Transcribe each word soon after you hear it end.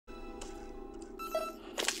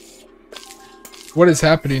What is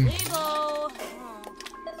happening?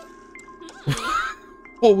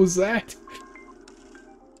 What was that?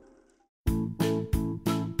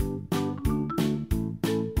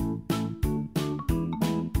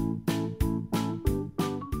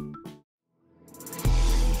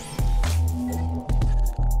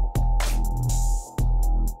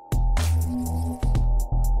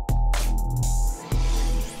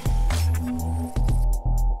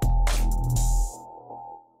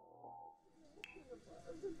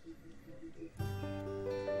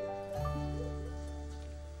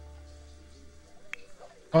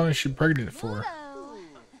 How long is she pregnant for?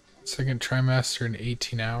 Second trimester in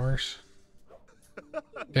 18 hours.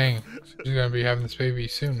 Dang, she's gonna be having this baby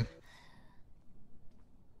soon.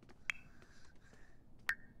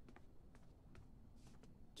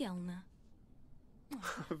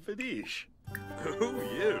 Vidish. Who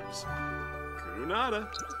years? Kunada.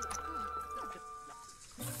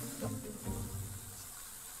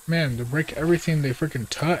 Man, they break everything they freaking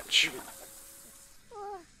touch.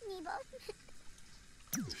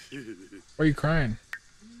 Why are you crying?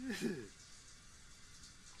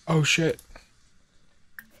 Oh shit.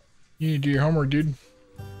 You need to do your homework, dude.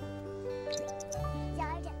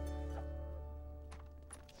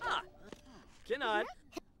 Cannot. I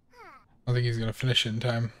don't think he's gonna finish it in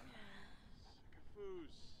time.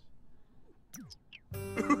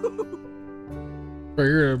 Bro,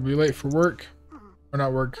 you're gonna be late for work? Or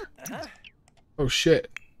not work? Oh shit.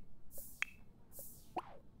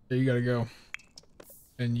 Yeah, you gotta go.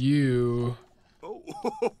 And you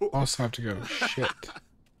also have to go. Shit.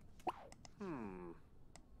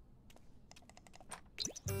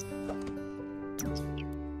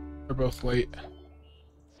 They're both late.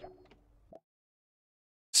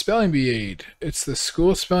 Spelling bee aid. It's the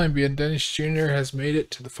school spelling bee, and Dennis Jr. has made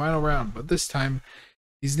it to the final round, but this time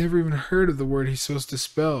he's never even heard of the word he's supposed to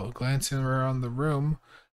spell. Glancing around the room,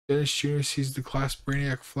 Dennis Jr. sees the class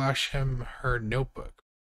brainiac flash him her notebook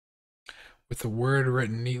with the word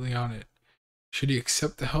written neatly on it. Should he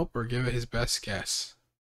accept the help or give it his best guess?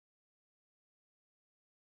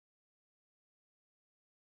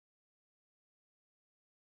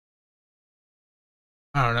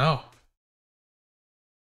 I don't know.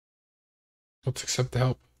 Let's accept the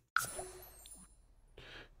help.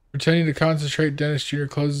 Pretending to concentrate, Dennis Jr.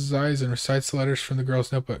 closes his eyes and recites the letters from the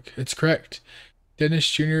girl's notebook. It's correct.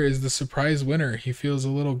 Dennis Jr. is the surprise winner. He feels a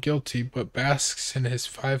little guilty, but basks in his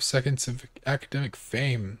 5 seconds of academic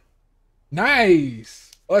fame.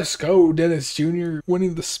 Nice! Let's go, Dennis Jr.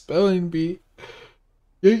 winning the spelling bee.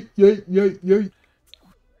 Yay, yay, yay, yay.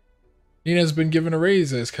 Nina's been given a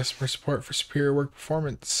raise as customer support for superior work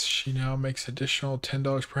performance. She now makes additional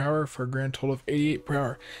 $10 per hour for a grand total of $88 per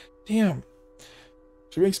hour. Damn.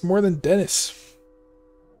 She makes more than Dennis.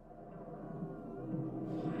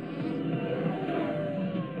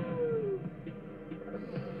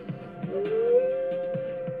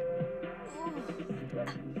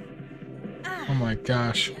 Oh my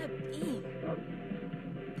gosh.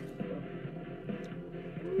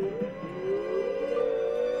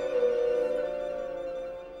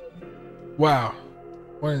 Wow.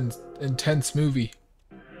 What an intense movie.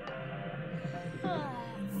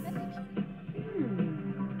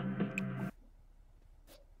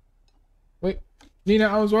 Wait, Nina,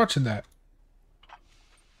 I was watching that.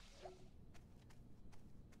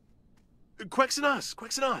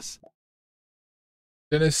 Quexenos.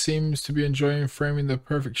 Dennis seems to be enjoying framing the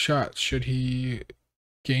perfect shot. Should he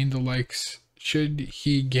gain the likes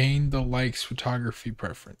photography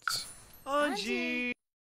preference? Anji.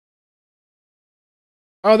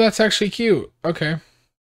 Oh, that's actually cute. Okay.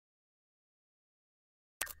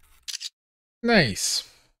 Nice.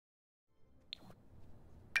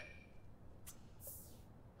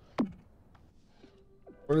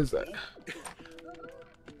 What is that?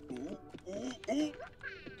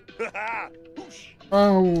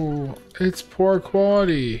 Oh, it's poor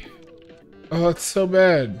quality. Oh, that's so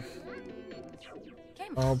bad.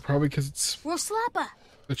 Oh, probably because it's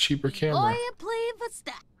the cheaper camera.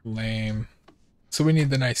 Lame. So we need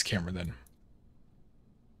the nice camera then.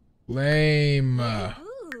 Lame.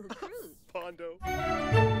 Pondo.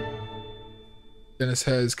 Dennis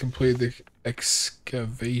has completed the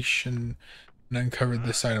excavation and uncovered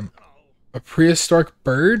this item. A prehistoric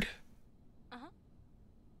bird?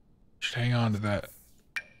 Should hang on to that.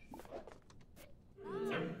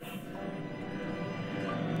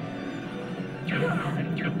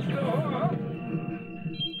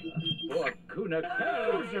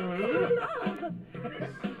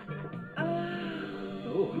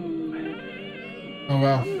 Oh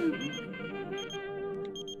wow.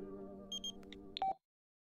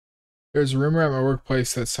 There's a rumor at my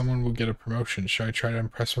workplace that someone will get a promotion. Should I try to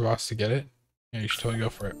impress my boss to get it? Yeah, you should totally go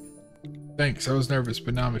for it. Thanks, I was nervous,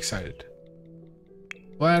 but now I'm excited.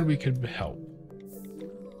 Glad we could help.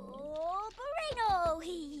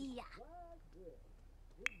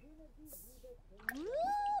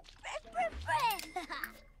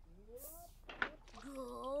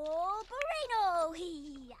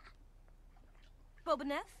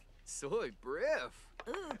 Bobanef? Soy brief.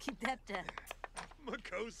 Ooh, keep that down.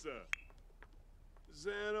 Makosa.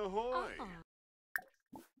 Xanahoy. Oh.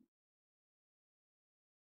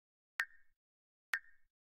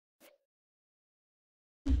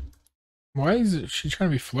 Why is she trying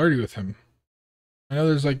to be flirty with him? I know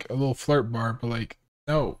there's like a little flirt bar, but like,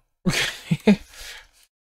 no.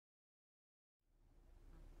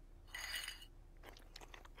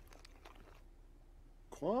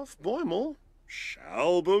 Quaff Boimel.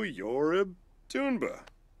 Shalbo Yorib. Tunba.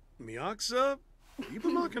 Miaksa.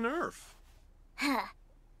 Ibamakanurf.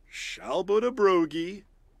 Shalbo de Brogi.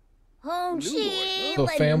 Little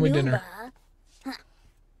family dinner.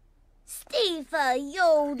 Stefa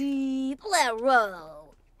Yodi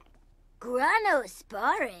Blero. Grano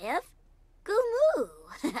Sparif. Gumu.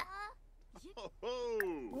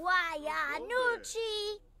 Waya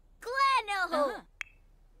Nuchi. Gleno.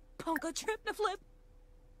 Ponka Tripna Flip.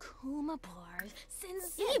 Kuma Bars.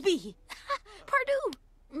 Sinzibi. Pardue.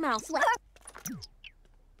 Mouse Lap.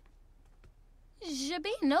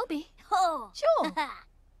 Jabi Nobi. Oh. Sure.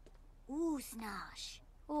 Oosnosh.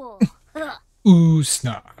 Oh. Ooh,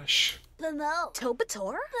 snosh. Pamo.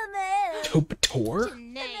 Tobator? Pamo. Topator?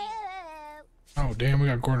 Pamo. Oh, damn, we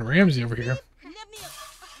got Gordon Ramsay over here.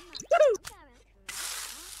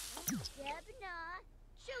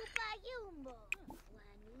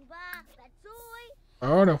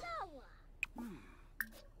 Oh, no.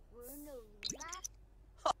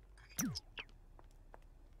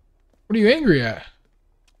 What are you angry at?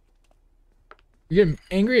 You getting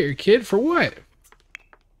angry at your kid for what?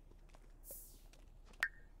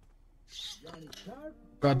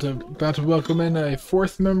 About to welcome in a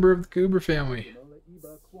fourth member of the Goober family.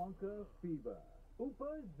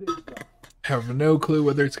 Have no clue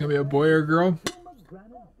whether it's gonna be a boy or a girl.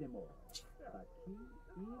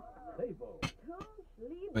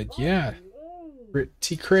 But yeah,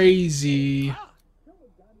 pretty crazy.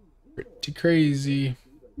 Pretty crazy.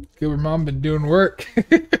 Goober mom been doing work.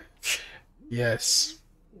 Yes.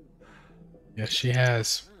 Yes, she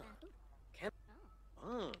has.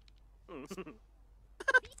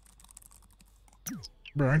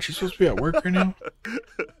 Bro, aren't you supposed to be at work right now?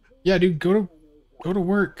 Yeah, dude, go to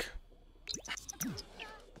work.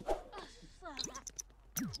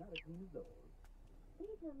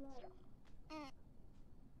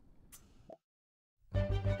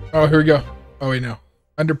 Oh, here we go. Oh, wait, no.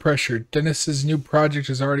 Under pressure. Dennis's new project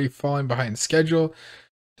is already falling behind schedule.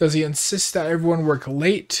 Does he insist that everyone work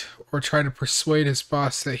late or try to persuade his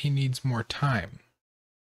boss that he needs more time?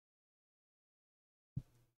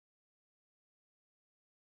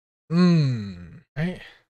 Right?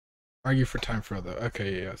 Argue for time for though.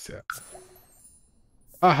 Okay, yes, yeah.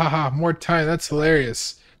 Ha ha ha, more time. That's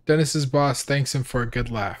hilarious. Dennis's boss thanks him for a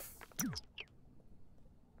good laugh.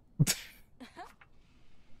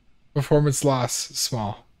 Performance loss,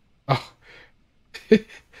 small. Oh.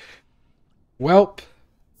 Welp.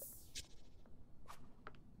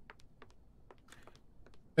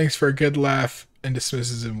 Thanks for a good laugh and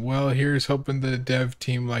dismisses him. Well, here's hoping the dev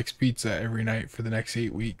team likes pizza every night for the next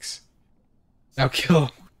 8 weeks. Now kill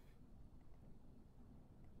him.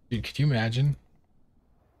 Dude, could you imagine?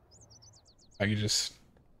 I could just...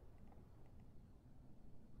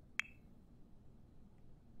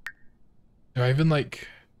 Do I even like...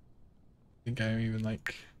 I think I'm even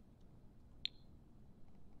like...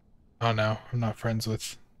 Oh no, I'm not friends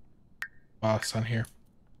with boss on here.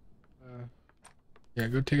 Yeah,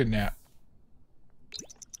 go take a nap.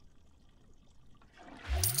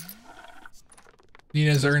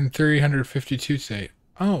 Nina's earned 352 today.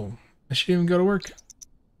 Oh, she didn't even go to work.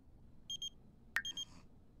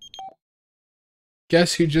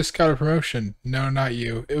 Guess who just got a promotion? No, not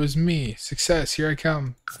you. It was me. Success, here I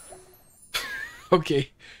come.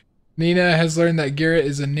 Okay. Nina has learned that Garrett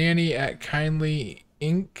is a nanny at Kindly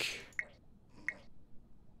Inc.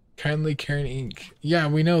 Kindly Karen Inc. Yeah,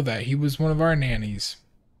 we know that. He was one of our nannies.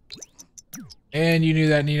 And you knew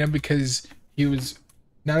that, Nina, because he was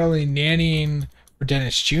not only nannying for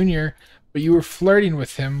Dennis Jr., but you were flirting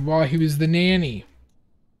with him while he was the nanny.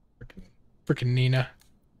 Frickin' Nina.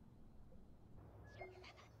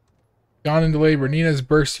 Gone into labor. Nina's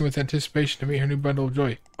bursting with anticipation to meet her new bundle of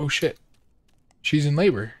joy. Oh shit. She's in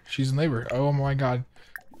labor. She's in labor. Oh my god.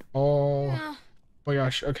 Oh. my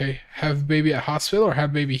gosh. Okay. Have baby at hospital or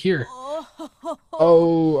have baby here? Oh.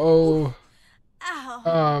 Oh, Ow.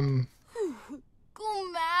 oh.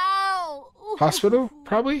 Kumau. Hospital?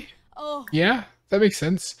 Probably? Oh. Yeah, that makes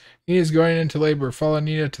sense. Nina's going into labor. Follow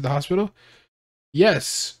Nina to the hospital?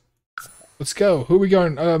 Yes. Let's go. Who are we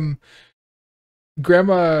going?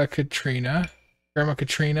 Grandma Katrina. Grandma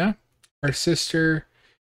Katrina. Our sister.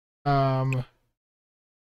 Um,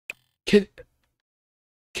 can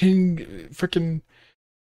freaking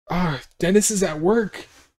Dennis is at work.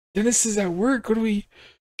 Dennis is at work. What do we?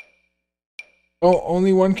 Oh,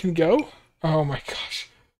 only one can go? Oh my gosh.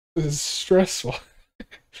 This is stressful.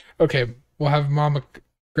 Okay, we'll have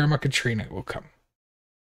Grandma Katrina will come.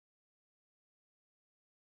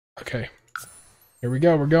 Okay. Here we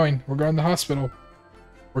go. We're going. We're going to the hospital.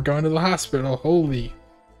 We're going to the hospital. Holy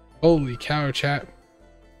cow, chat.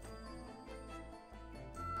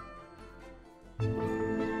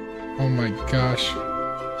 Oh my gosh.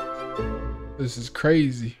 This is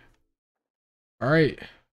crazy. All right.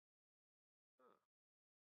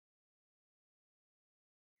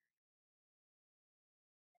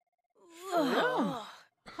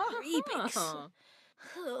 Rebix.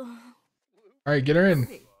 All right, get her in.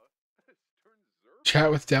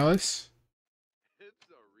 Chat with Dallas.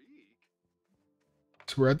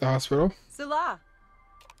 So we're at the hospital. Salah.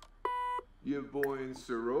 Your boy in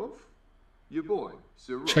Serov? Your boy,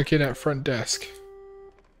 Serov. Check in at front desk.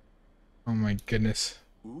 Oh my goodness.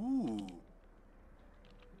 Ooh.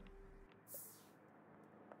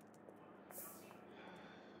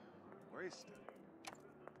 Wasted.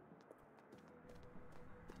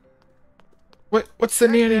 What's the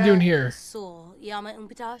nanny doing here? So, Yama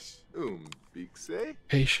Umpatash. Bigse?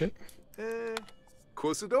 Patient.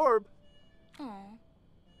 Quosadorb. Oh.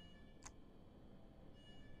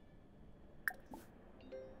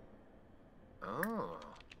 Oh.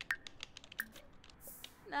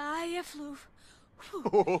 Naya flu.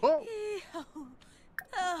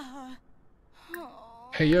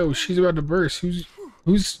 Hey yo, she's about to burst.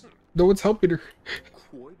 Who's no one's helping her.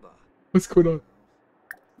 Koiba. What's going on?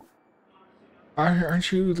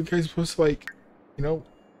 Aren't you the guy supposed to, like, you know,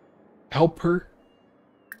 help her?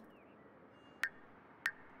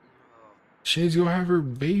 She needs to go have her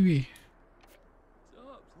baby.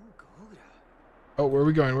 Oh, where are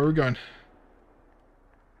we going? Where are we going?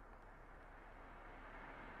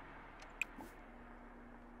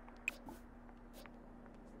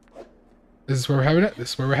 This is where we're having it?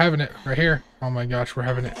 This is where we're having it. Right here. Oh my gosh, we're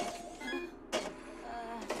having it.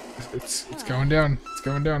 It's going down. It's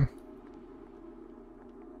going down.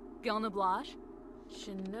 Gilna Blash.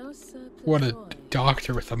 What a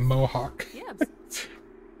doctor with a mohawk.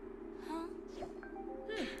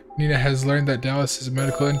 Nina has learned that Dallas is a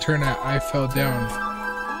medical intern at I Fell Down.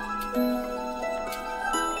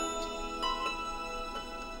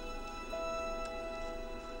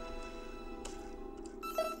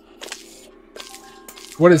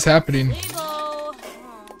 What is happening?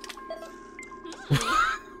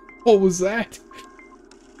 What was that?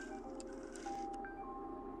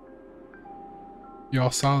 Y'all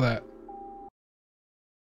saw that.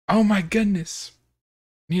 Oh my goodness.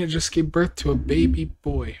 Nina just gave birth to a baby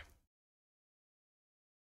boy.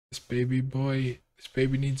 This baby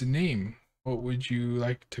needs a name. What would you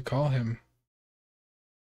like to call him?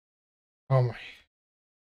 Oh my.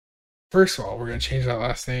 First of all, we're going to change that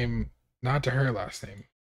last name, not to her last name.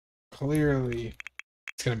 Clearly,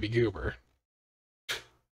 it's going to be Goober.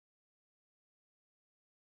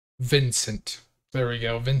 Vincent. There we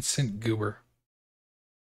go. Vincent Goober.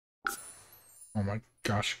 Oh my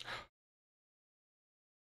gosh.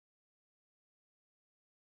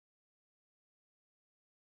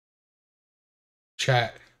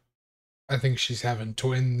 Chat. I think she's having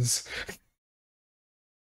twins.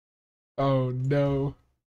 Oh no.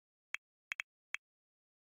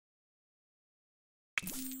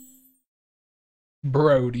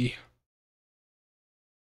 Brody.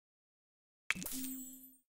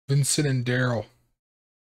 Vincent and Daryl.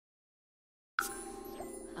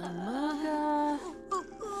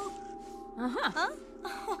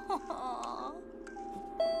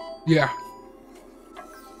 Yeah.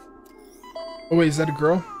 Oh wait, is that a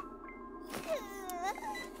girl?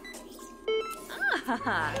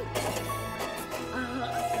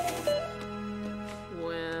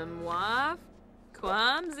 Wimwaf.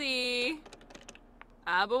 Clumsy.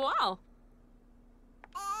 Abawal.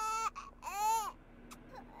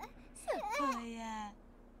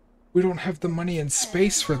 We don't have the money and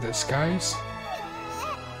space for this, guys.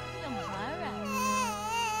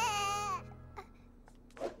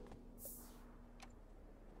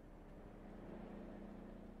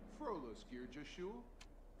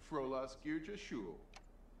 Shul.